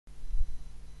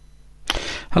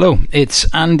Hello,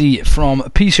 it's Andy from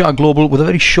PCR Global with a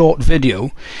very short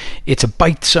video. It's a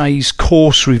bite-sized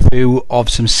course review of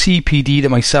some CPD that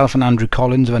myself and Andrew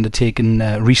Collins have undertaken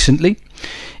recently.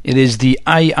 It is the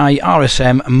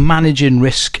IIRSM Managing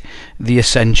Risk, the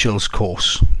Essentials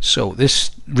course. So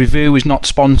this review is not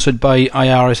sponsored by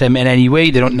IIRSM in any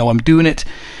way. They don't know I'm doing it.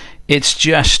 It's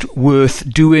just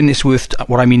worth doing. It's worth,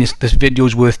 what I mean is this video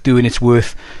is worth doing. It's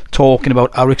worth talking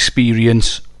about our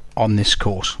experience on this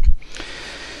course.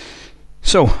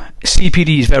 So,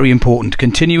 CPD is very important.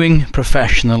 Continuing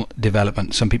professional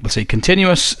development. Some people say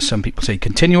continuous, some people say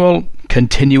continual.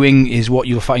 Continuing is what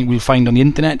we'll find on the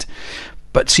internet.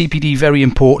 But CPD very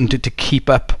important to keep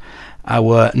up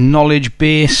our knowledge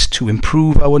base, to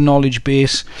improve our knowledge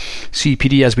base.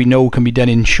 CPD, as we know, can be done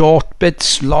in short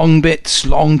bits,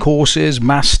 long courses,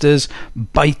 masters,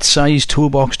 bite-sized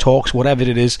toolbox talks, whatever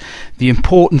it is. The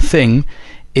important thing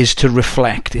is to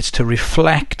reflect. It's to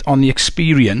reflect on the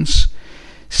experience,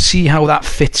 see how that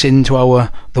fits into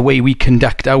the way we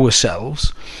conduct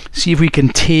ourselves, see if we can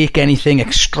take anything,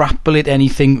 extrapolate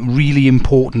anything really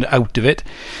important out of it,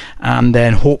 and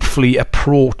then hopefully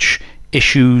approach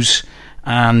issues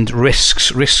and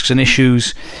risks and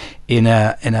issues in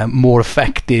a more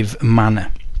effective manner.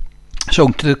 So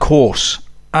to the course,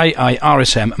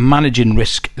 IIRSM Managing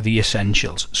Risk, the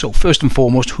Essentials. So first and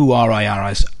foremost, who are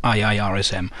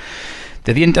IIRSM?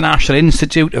 They're the International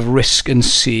Institute of Risk and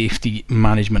Safety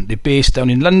Management. They're based down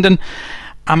in London.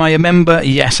 Am I a member?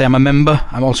 Yes, I am a member.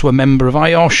 I'm also a member of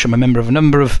IOSH. I'm a member of a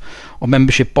number of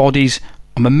membership bodies.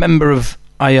 I'm a member of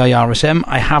IIRSM.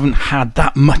 I haven't had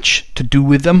that much to do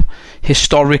with them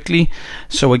historically.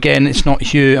 So again,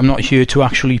 I'm not here to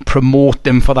actually promote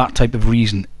them for that type of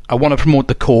reason. I want to promote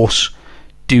the course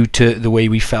due to the way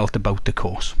we felt about the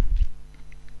course.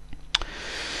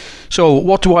 So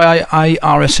what do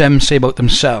IIRSM say about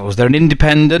themselves? They're an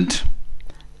independent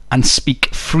and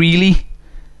speak freely.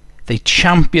 They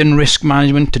champion risk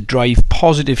management to drive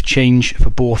positive change for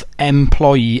both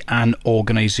employee and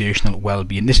organisational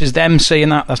well-being. This is them saying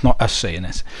that, that's not us saying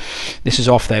it. This is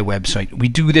off their website. We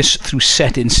do this through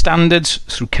setting standards,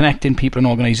 through connecting people and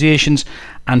organisations,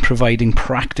 and providing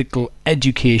practical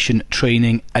education,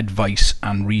 training, advice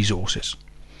and resources.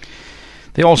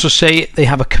 They also say they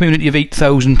have a community of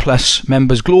 8,000 plus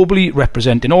members globally,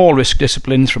 representing all risk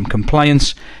disciplines from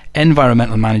compliance,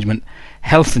 environmental management,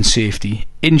 health and safety,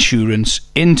 insurance,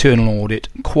 internal audit,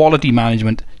 quality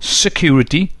management,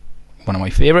 security, one of my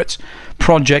favourites,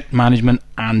 project management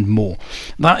and more.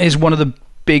 That is one of the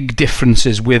big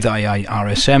differences with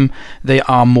IIRSM. They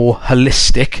are more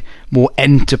holistic, more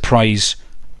enterprise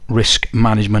risk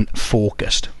management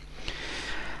focused.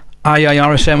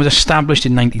 IIRSM was established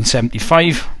in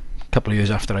 1975, a couple of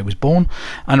years after I was born,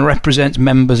 and represents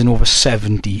members in over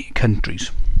 70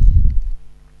 countries.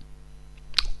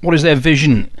 What is their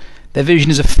vision? Their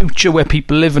vision is a future where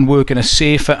people live and work in a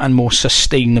safer and more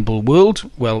sustainable world.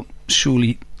 Well,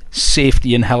 surely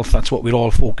safety and health, that's what we're all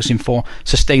focusing for.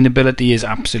 Sustainability is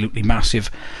absolutely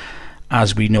massive,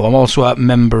 as we know. I'm also a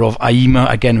member of IIMA,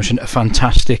 again, which is a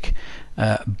fantastic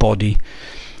body.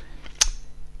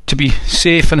 To be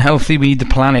safe and healthy, we need the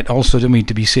planet also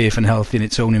to be safe and healthy in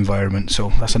its own environment, so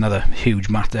that's another huge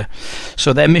matter.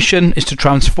 So their mission is to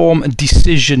transform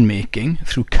decision making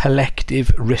through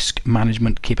collective risk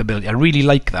management capability. I really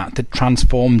like that, to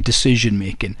transform decision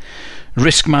making.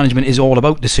 Risk management is all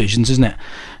about decisions, isn't it?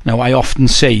 Now, I often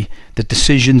say the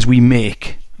decisions we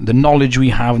make, the knowledge we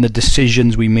have and the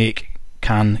decisions we make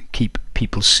can keep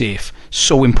people safe.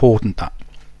 So important that.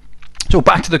 So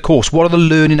back to the course. What are the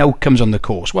learning outcomes on the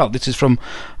course? Well, this is from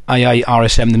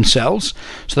IIRSM themselves.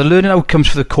 So the learning outcomes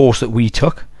for the course that we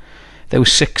took, there were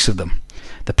 6 of them.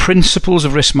 The principles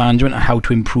of risk management and how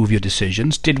to improve your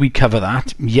decisions. Did we cover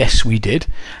that? Yes, we did.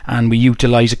 And we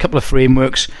utilised a couple of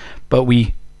frameworks, but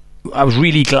I was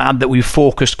really glad that we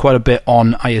focused quite a bit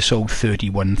on ISO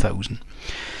 31000.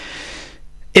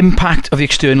 Impact of the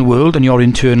external world on your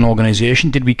internal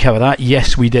organisation. Did we cover that?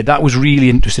 Yes, we did. That was really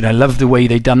interesting. I love the way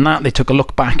they done that. They took a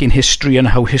look back in history and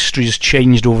how history has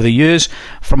changed over the years,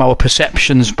 from our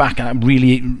perceptions back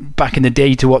in the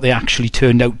day to what they actually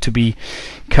turned out to be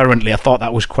currently. I thought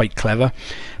that was quite clever.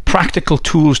 Practical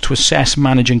tools to assess,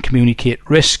 manage and communicate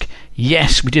risk.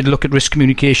 Yes, we did look at risk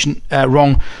communication,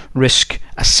 risk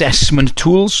assessment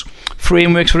tools.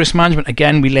 Frameworks for risk management.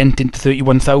 Again, we lent into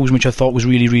 31000, which I thought was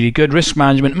really, really good. Risk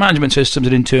management systems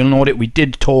and internal audit. We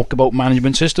did talk about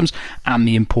management systems and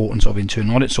the importance of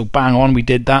internal audit. So bang on, we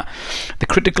did that. The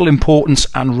critical importance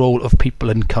and role of people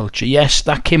and culture. Yes,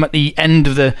 that came at the end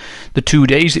of the 2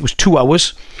 days. It was 2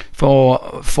 hours for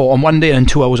on one day and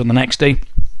 2 hours on the next day.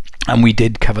 and we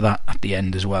did cover that at the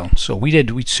end as well. So we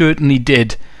certainly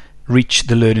did reach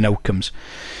the learning outcomes.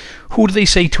 Who do they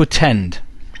say to attend?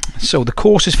 So the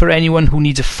course is for anyone who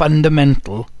needs a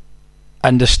fundamental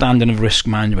understanding of risk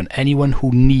management. Anyone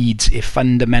who needs a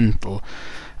fundamental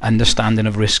understanding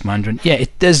of risk management. Yeah,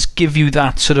 it does give you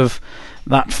that sort of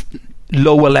that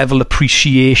lower level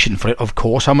appreciation for it, of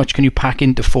course. How much can you pack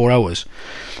into 4 hours?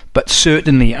 But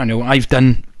certainly, I know I've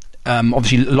done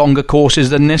obviously longer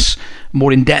courses than this,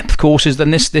 more in-depth courses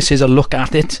than this. This is a look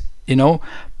at it, you know,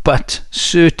 but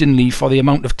certainly for the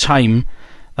amount of time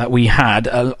that we had,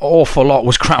 an awful lot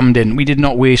was crammed in. We did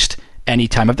not waste any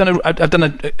time. I've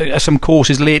done some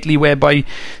courses lately whereby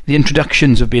the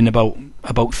introductions have been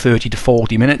about 30 to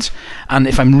 40 minutes, and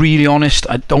if I'm really honest,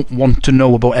 I don't want to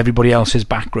know about everybody else's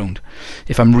background.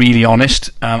 If I'm really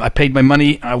honest, I paid my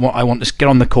money. I want to get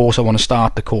on the course. I want to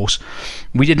start the course.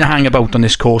 We didn't hang about on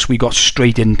this course. We got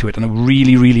straight into it, and I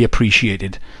really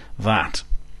appreciated that.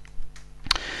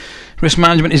 Risk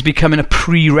management is becoming a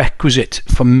prerequisite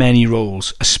for many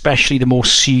roles, especially the more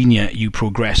senior you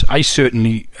progress. I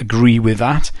certainly agree with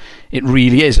that. It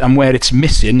really is, and where it's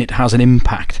missing, it has an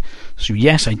impact. So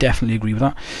yes, I definitely agree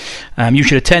with that. You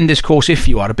should attend this course if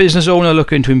you are a business owner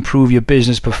looking to improve your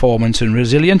business performance and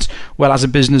resilience. Well, as a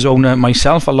business owner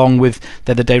myself, along with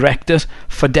the other directors,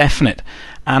 for definite.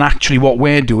 And actually what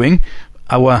we're doing,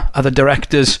 our other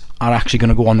directors are actually going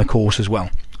to go on the course as well.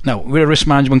 Now, we're a risk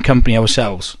management company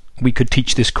ourselves. We could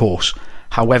teach this course.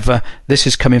 However, this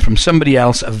is coming from somebody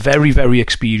else, a very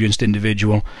experienced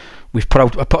individual. I put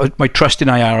out my trust in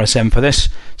IIRSM for this,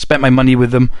 spent my money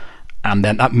with them, and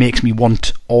then that makes me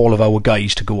want all of our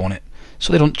guys to go on it,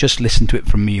 so they don't just listen to it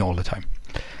from me all the time.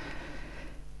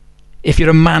 If you're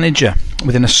a manager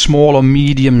within a small or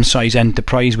medium-sized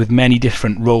enterprise with many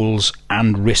different roles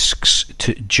and risks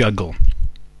to juggle,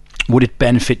 would it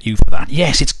benefit you for that?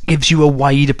 Yes, it gives you a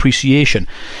wide appreciation.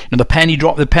 You know,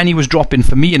 the penny was dropping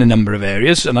for me in a number of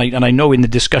areas, and I know in the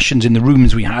discussions in the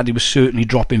rooms we had, it was certainly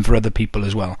dropping for other people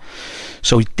as well.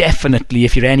 So definitely,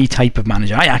 if you're any type of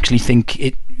manager, I actually think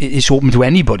it's open to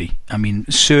anybody. I mean,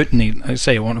 certainly, I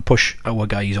say I want to push our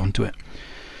guys onto it.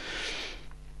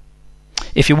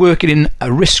 If you're working in a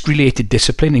risk-related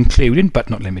discipline, including but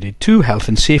not limited to health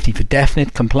and safety for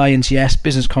definite, compliance, yes,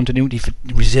 business continuity for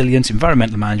resilience,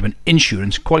 environmental management,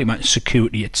 insurance, quality management,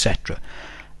 security, etc.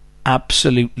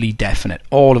 Absolutely definite.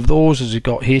 All of those, has it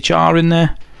got HR in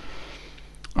there?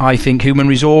 I think human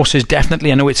resources,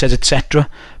 definitely. I know it says etc.,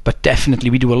 but definitely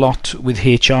we do a lot with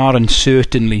HR, and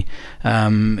certainly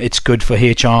it's good for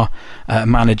HR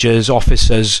managers,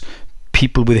 officers,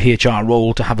 people with a HR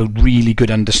role to have a really good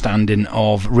understanding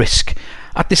of risk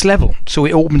at this level. So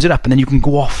it opens it up, and then you can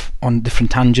go off on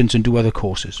different tangents and do other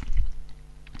courses.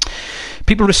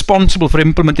 People responsible for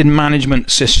implementing management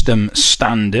system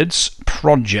standards,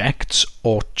 projects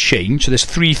or change. So there's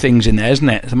three things in there, isn't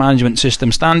it? The management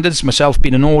system standards, myself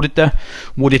being an auditor,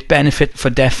 would it benefit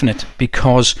for definite?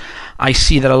 Because I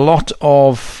see that a lot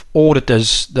of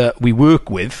auditors that we work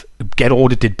with, get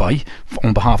audited by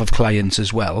on behalf of clients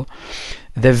as well,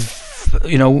 they've,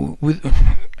 you know,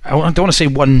 I don't want to say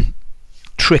one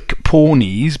trick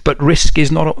ponies, but risk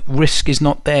is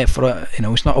not there for a, you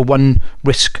know, it's not a one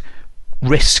risk,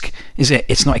 is it?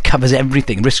 It's not. It covers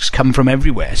everything. Risks come from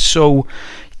everywhere. So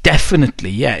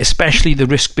definitely, yeah, especially the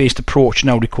risk-based approach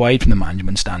now required from the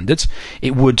management standards.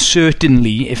 It would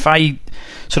certainly, if I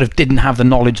sort of didn't have the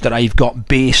knowledge that I've got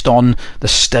based on the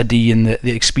study and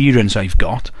the experience I've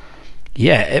got,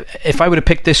 yeah, if I would have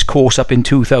picked this course up in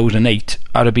 2008,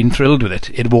 I'd have been thrilled with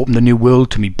it. It would have opened a new world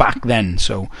to me back then.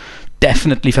 So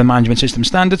definitely for management system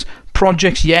standards.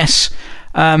 Projects, yes.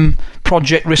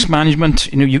 Project risk management,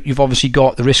 you know, you've obviously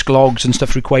got the risk logs and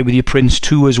stuff required with your Prince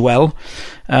 2 as well,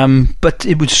 but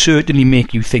it would certainly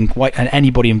make you think, and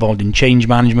anybody involved in change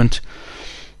management,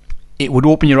 it would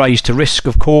open your eyes to risk.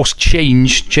 Of course,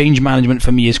 change management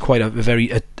for me is quite a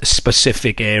very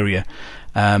specific area,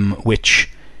 which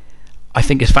I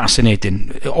think is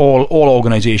fascinating. All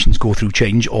organisations go through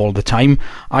change all the time.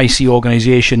 I see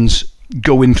organisations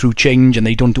going through change and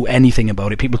they don't do anything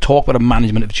about it. People talk about a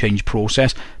management of change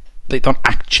process, they don't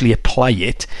actually apply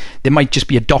it. There might just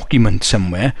be a document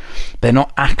somewhere. They're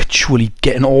not actually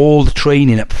getting all the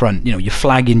training up front. You know, you're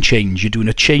flagging change, you're doing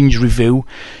a change review,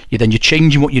 you're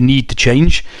changing what you need to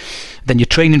change, then you're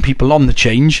training people on the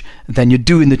change, then you're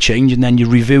doing the change, and then you're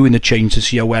reviewing the change to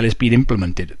see how well it's been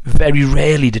implemented. Very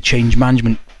rarely do change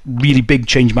management, really big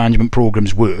change management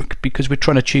programs work, because we're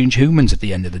trying to change humans at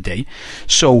the end of the day.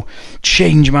 So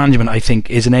change management, I think,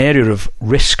 is an area of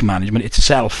risk management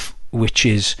itself which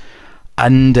is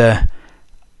undervalued,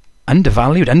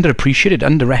 underappreciated,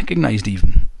 under-recognised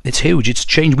even. it's huge. It's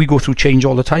change. We go through change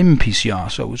all the time in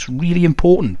PCR, so it's really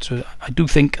important. So I do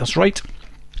think that's right.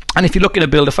 And if you're looking to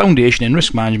build a foundation in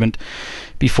risk management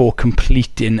before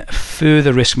completing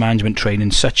further risk management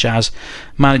training, such as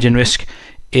managing risk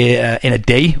in a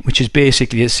day, which is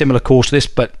basically a similar course to this,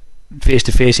 but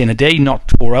face-to-face in a day,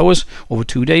 not 4 hours, over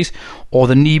 2 days, or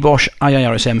the NEBOSH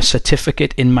IIRSM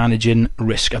certificate in managing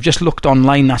risk. I've just looked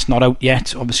online, that's not out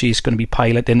yet. Obviously it's going to be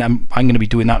piloting. I'm going to be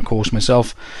doing that course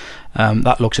myself.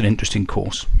 That looks an interesting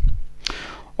course.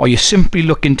 Or you're simply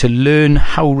looking to learn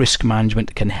how risk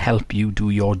management can help you do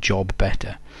your job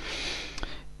better.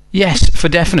 Yes, for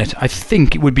definite. I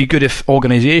think it would be good if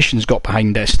organisations got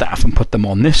behind their staff and put them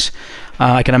on this.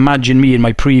 I can imagine me in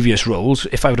my previous roles,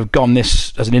 if I would have gone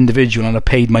this as an individual and I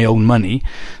paid my own money,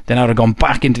 then I would have gone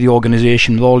back into the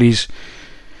organisation with all these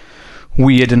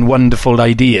weird and wonderful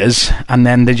ideas, and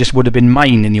then they just would have been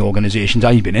mine in the organisations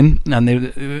I've been in, and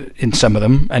they, in some of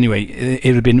them anyway, it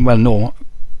would have been, well,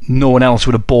 no one else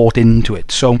would have bought into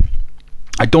it. So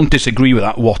I don't disagree with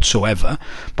that whatsoever,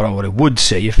 but what I would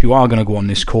say, if you are going to go on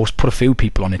this course, put a few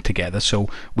people on it together so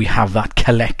we have that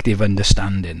collective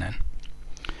understanding then.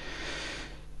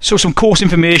 So some course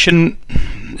information.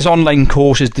 This online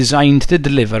course is designed to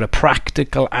deliver a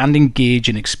practical and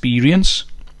engaging experience.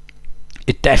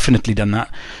 It definitely done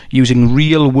that, using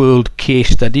real world case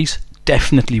studies.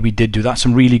 Definitely we did do that,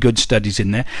 some really good studies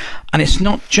in there. And it's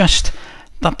not just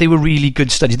that they were really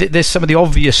good studies. There's some of the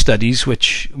obvious studies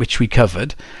which we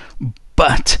covered,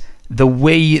 but the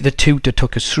way the tutor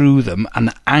took us through them and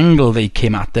the angle they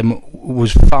came at them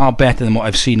was far better than what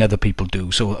I've seen other people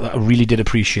do. So I really did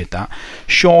appreciate that.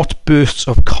 Short bursts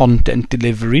of content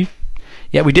delivery.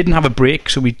 Yeah, we didn't have a break,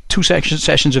 so we two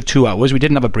sessions of 2 hours. We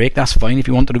didn't have a break. That's fine. If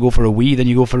you wanted to go for a wee, then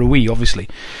you go for a wee, obviously.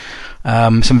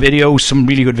 Some videos, some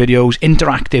really good videos.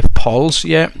 Interactive polls.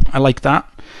 Yeah, I like that.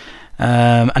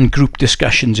 And group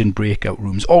discussions in breakout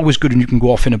rooms. Always good when you can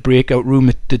go off in a breakout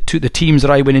room. The teams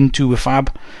that I went into were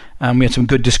fab. We had some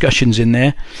good discussions in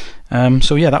there.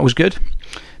 So yeah, that was good.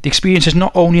 The experience is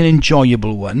not only an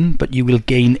enjoyable one, but you will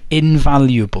gain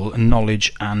invaluable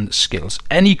knowledge and skills.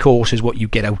 Any course is what you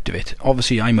get out of it.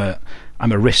 Obviously, I'm a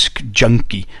risk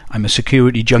junkie. I'm a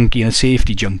security junkie and a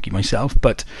safety junkie myself.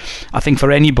 But I think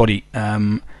for anybody,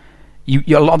 a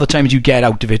lot of the times you get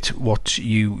out of it what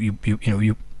you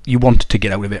want to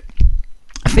get out of it.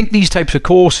 I think these types of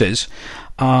courses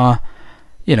are,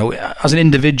 as an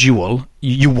individual,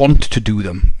 you want to do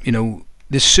them.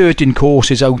 There's certain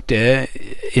courses out there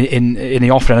in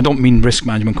the offering. I don't mean risk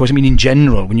management course, I mean in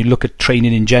general, when you look at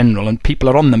training in general, and people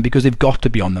are on them because they've got to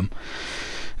be on them.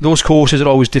 Those courses are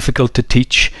always difficult to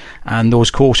teach, and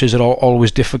those courses are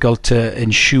always difficult to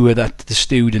ensure that the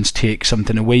students take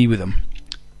something away with them.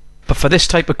 But for this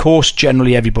type of course,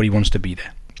 generally everybody wants to be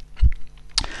there.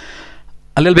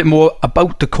 A little bit more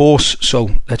about the course, so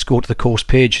let's go to the course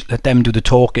page, let them do the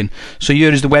talking. So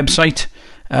here is the website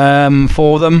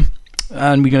for them,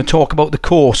 and we're going to talk about the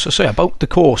course. So about the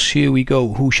course, here we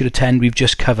go. Who should attend? We've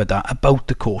just covered that. About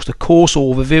the course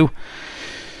overview.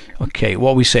 Okay,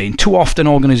 what are we saying? Too often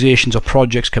organisations or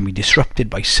projects can be disrupted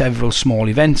by several small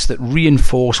events that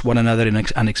reinforce one another in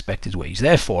unexpected ways.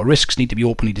 Therefore, risks need to be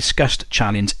openly discussed,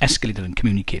 challenged, escalated and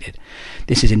communicated.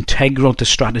 This is integral to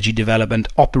strategy development,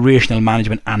 operational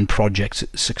management and project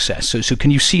success. So can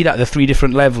you see that, the 3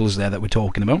 different levels there that we're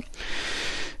talking about?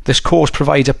 This course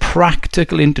provides a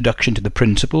practical introduction to the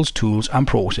principles, tools and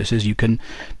processes you can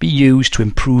be used to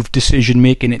improve decision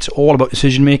making. It's all about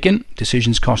decision making.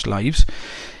 Decisions cost lives,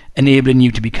 enabling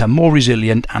you to become more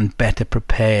resilient and better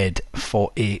prepared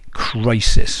for a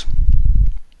crisis.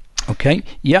 Okay,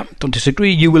 yeah, don't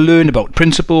disagree. You will learn about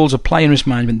principles, applying risk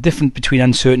management, difference between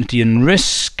uncertainty and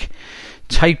risk,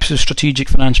 types of strategic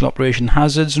financial operation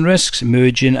hazards and risks,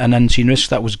 emerging and unseen risks.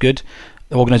 That was good.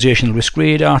 The organisational risk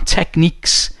radar,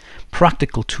 techniques,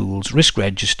 practical tools, risk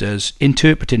registers,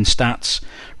 interpreting stats,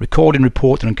 recording,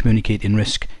 reporting and communicating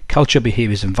risk, culture,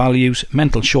 behaviours and values,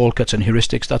 mental shortcuts and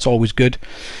heuristics. That's always good.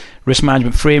 Risk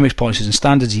management frameworks, policies and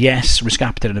standards. Yes. Risk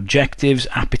appetite and objectives.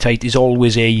 Appetite is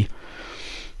always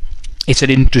it's an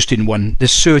interesting one.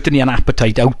 There's certainly an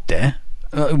appetite out there.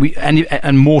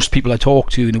 And most people I talk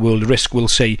to in the world of risk will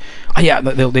say, they'll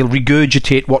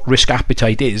regurgitate what risk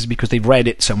appetite is because they've read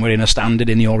it somewhere in a standard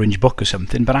in the orange book or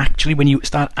something. But actually, when you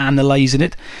start analysing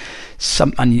it,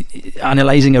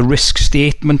 analysing a risk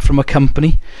statement from a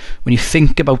company, when you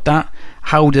think about that,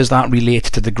 how does that relate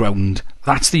to the ground?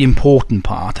 That's the important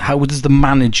part. How does the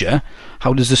manager,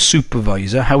 how does the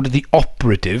supervisor, how does the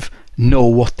operative know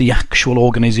what the actual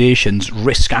organisation's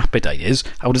risk appetite is?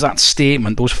 How does that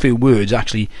statement, those few words,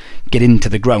 actually get into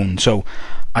the ground? So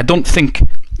I don't think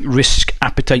risk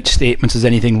appetite statements, there's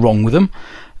anything wrong with them.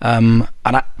 and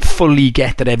I fully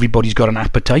get that everybody's got an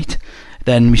appetite.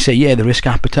 Then we say, yeah, the risk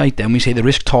appetite, then we say the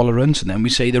risk tolerance, and then we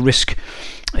say the risk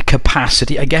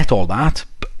capacity. I get all that,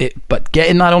 but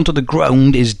getting that onto the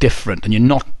ground is different,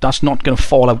 and that's not going to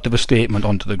fall out of a statement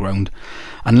onto the ground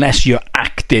unless you're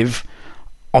active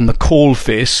on the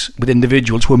coalface with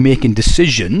individuals who are making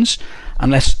decisions.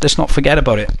 And let's not forget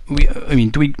about it.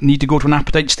 Do we need to go to an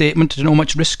appetite statement to know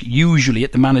much risk? Usually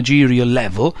at the managerial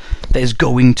level, there's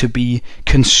going to be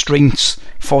constraints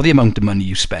for the amount of money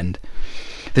you spend.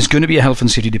 There's going to be a health and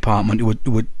safety department who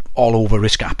would all over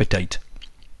risk appetite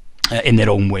in their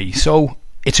own way. So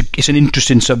it's an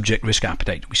interesting subject, risk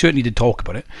appetite. We certainly did talk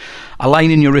about it.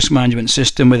 Aligning your risk management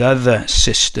system with other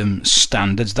system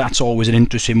standards, that's always an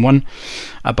interesting one.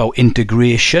 About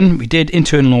integration, we did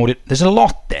internal audit. There's a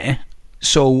lot there.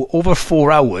 So over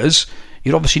 4 hours,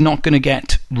 you're obviously not going to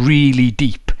get really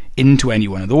deep into any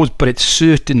one of those, but it's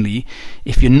certainly,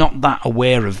 if you're not that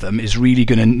aware of them, is really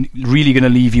going to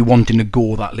leave you wanting to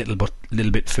go that little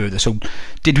bit further. So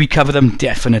did we cover them?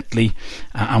 Definitely,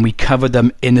 and we covered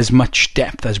them in as much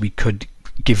depth as we could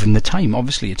given the time.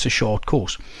 Obviously it's a short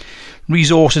course.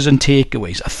 Resources and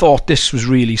takeaways, I thought this was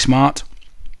really smart.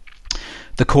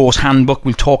 The course handbook,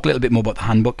 we'll talk a little bit more about the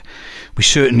handbook. We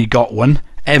certainly got one.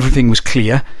 Everything was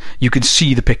clear, you could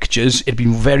see the pictures, it'd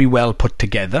been very well put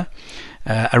together.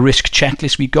 A risk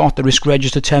checklist we got, the risk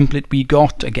register template we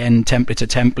got. Again, templates are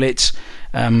templates.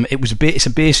 It's a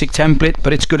basic template,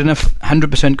 but it's good enough,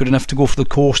 100% good enough to go for the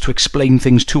course to explain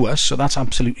things to us, so that's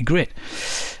absolutely great.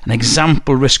 An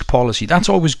example risk policy, that's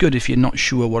always good if you're not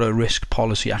sure what a risk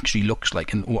policy actually looks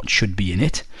like and what should be in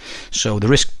it. So the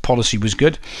risk policy was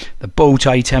good. The bow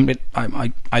tie template,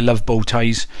 I love bow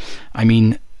ties. I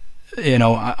mean,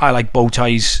 I like bow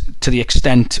ties to the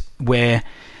extent where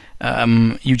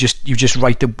you just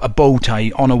write a bow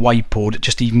tie on a whiteboard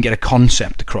just to even get a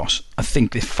concept across. I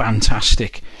think they're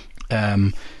fantastic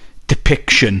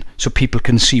depiction, so people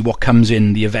can see what comes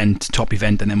in the event, top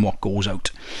event, and then what goes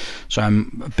out. So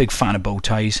I'm a big fan of bow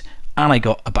ties, and I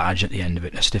got a badge at the end of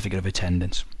it, a certificate of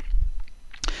attendance.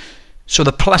 So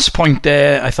the plus point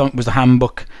there, I thought, was the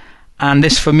handbook, and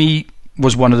this for me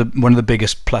was one of the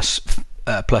biggest plus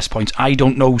points. I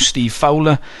don't know Steve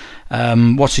Fowler.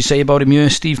 What's he say about him here?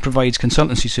 Steve provides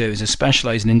consultancy services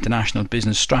specialised in international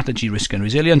business strategy, risk and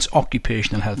resilience,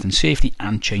 occupational health and safety,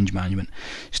 and change management.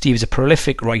 Steve is a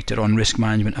prolific writer on risk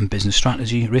management and business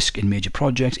strategy, risk in major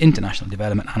projects, international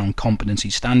development, and on competency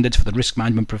standards for the risk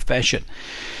management profession.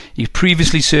 He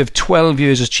previously served 12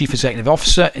 years as Chief Executive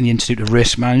Officer in the Institute of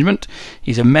Risk Management.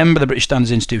 He's a member of the British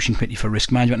Standards Institution Committee for Risk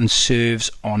Management and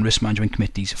serves on risk management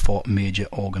committees for major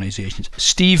organisations.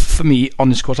 Steve, for me, on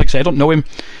this course, like I say, I don't know him.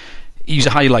 He's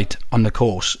a highlight on the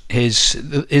course. His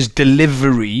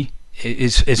delivery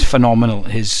is phenomenal.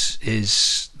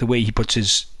 The way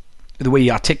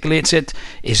he articulates it,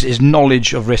 his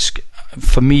knowledge of risk.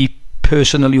 For me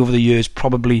personally, over the years,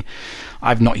 probably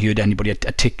I've not heard anybody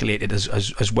articulate it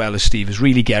as well as Steve is.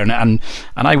 Really getting it. And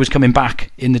I was coming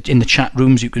back in the chat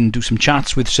rooms. You can do some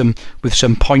chats with some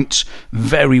points.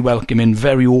 Very welcoming,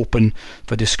 very open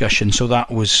for discussion. So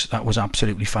that was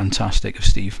absolutely fantastic of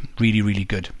Steve. Really, really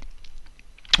good.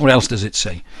 What else does it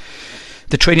say?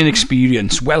 The training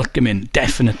experience, welcoming,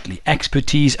 definitely.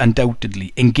 Expertise,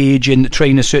 undoubtedly. Engaging. The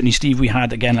trainers, certainly Steve, we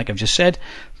had, again, like I've just said.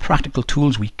 Practical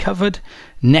tools we covered.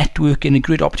 Networking, a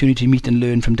great opportunity to meet and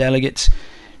learn from delegates.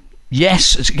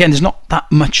 Yes, again, there's not that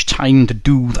much time to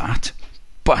do that.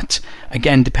 But,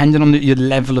 again, depending on your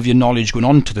level of your knowledge going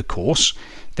on to the course,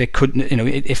 there could,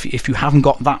 if you haven't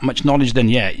got that much knowledge, then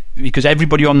yeah, because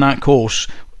everybody on that course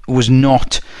was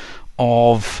not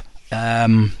of...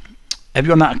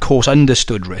 everyone on that course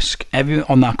understood risk. Everyone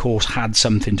on that course had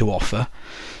something to offer.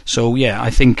 So yeah, I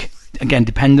think, again,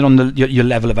 depending on your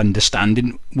level of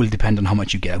understanding will depend on how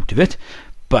much you get out of it,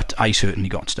 but I certainly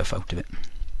got stuff out of it.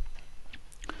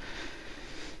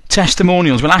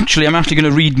 Testimonials. Well, actually, I'm actually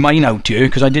going to read mine out to you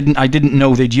because I didn't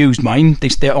know they'd used mine.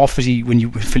 They're obviously, when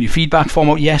you fill your feedback form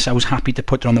out, yes, I was happy to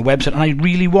put it on the website, and I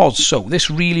really was. So this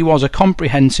really was a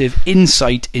comprehensive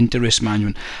insight into risk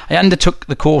management. I undertook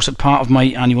the course as part of my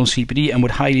annual CPD and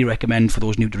would highly recommend for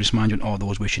those new to risk management or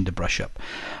those wishing to brush up.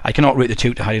 I cannot rate the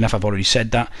tutor highly enough. I've already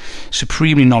said that.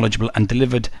 Supremely knowledgeable and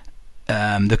delivered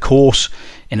the course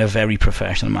in a very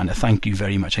professional manner. Thank you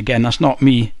very much. Again, that's not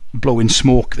me blowing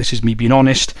smoke, this is me being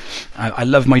honest. I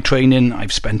love my training.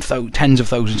 I've spent tens of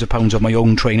thousands of pounds on my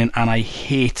own training, and I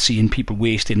hate seeing people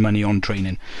wasting money on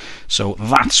training. So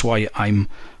that's why I'm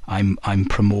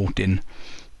promoting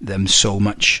them so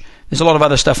much. There's a lot of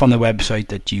other stuff on the website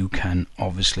that you can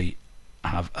obviously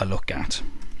have a look at.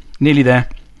 Nearly there.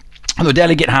 And the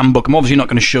delegate handbook, I'm obviously not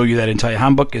going to show you that entire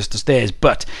handbook, it's just theirs,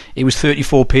 but it was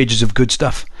 34 pages of good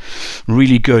stuff.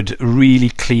 Really good, really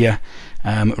clear,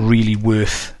 really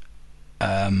worth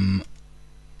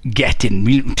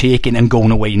getting, taking and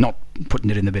going away, not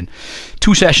putting it in the bin.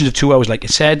 2 sessions of 2 hours, like I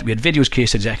said. We had videos, case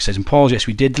studies, exercise and polls. Yes,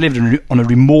 we did. Delivered on a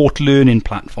remote learning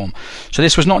platform. So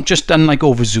this was not just done like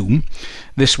over Zoom.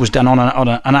 This was done on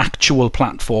an actual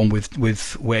platform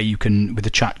with where you can, with the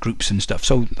chat groups and stuff.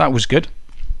 So that was good.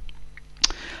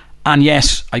 And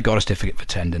yes, I got a certificate of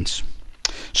attendance.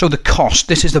 So the cost,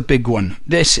 this is the big one.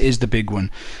 This is the big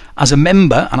one. As a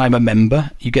member, and I'm a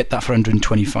member, you get that for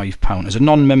 £125. As a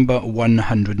non-member,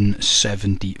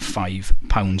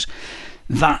 £175.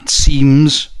 That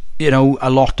seems, you know,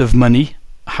 a lot of money.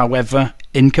 However,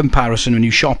 in comparison, when you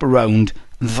shop around,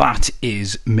 that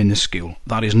is minuscule.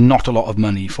 That is not a lot of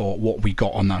money for what we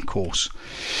got on that course.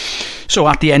 So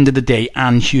at the end of the day,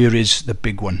 and here is the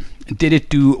big one, did it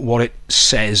do what it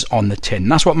says on the tin?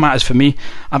 That's what matters for me.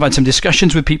 I've had some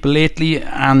discussions with people lately,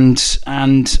 and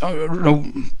you know,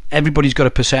 everybody's got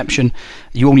a perception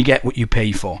you only get what you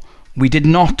pay for. We did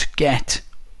not get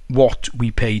what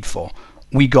we paid for.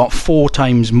 We got 4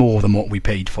 times more than what we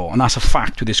paid for, and that's a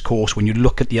fact with this course. When you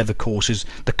look at the other courses,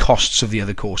 the costs of the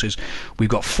other courses, we've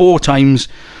got 4 times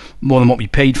more than what we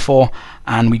paid for,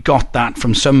 and we got that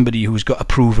from somebody who's got a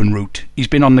proven route. He's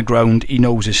been on the ground, he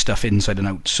knows his stuff inside and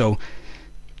out. So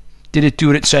did it do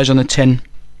what it says on the tin?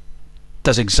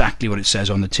 Does exactly what it says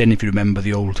on the tin, if you remember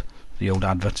the old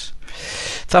adverts.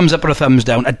 Thumbs up or a thumbs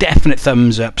down? A definite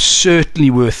thumbs up.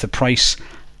 Certainly worth the price,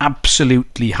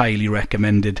 absolutely highly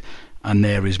recommended. And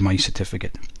there is my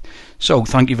certificate. So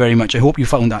thank you very much. I hope you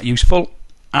found that useful.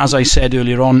 As I said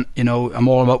earlier on, you know, I'm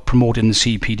all about promoting the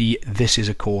CPD. This is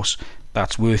a course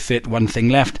that's worth it. One thing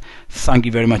left. Thank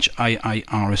you very much,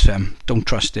 IIRSM. Don't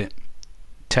trust it.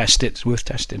 Test it. It's worth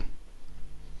testing.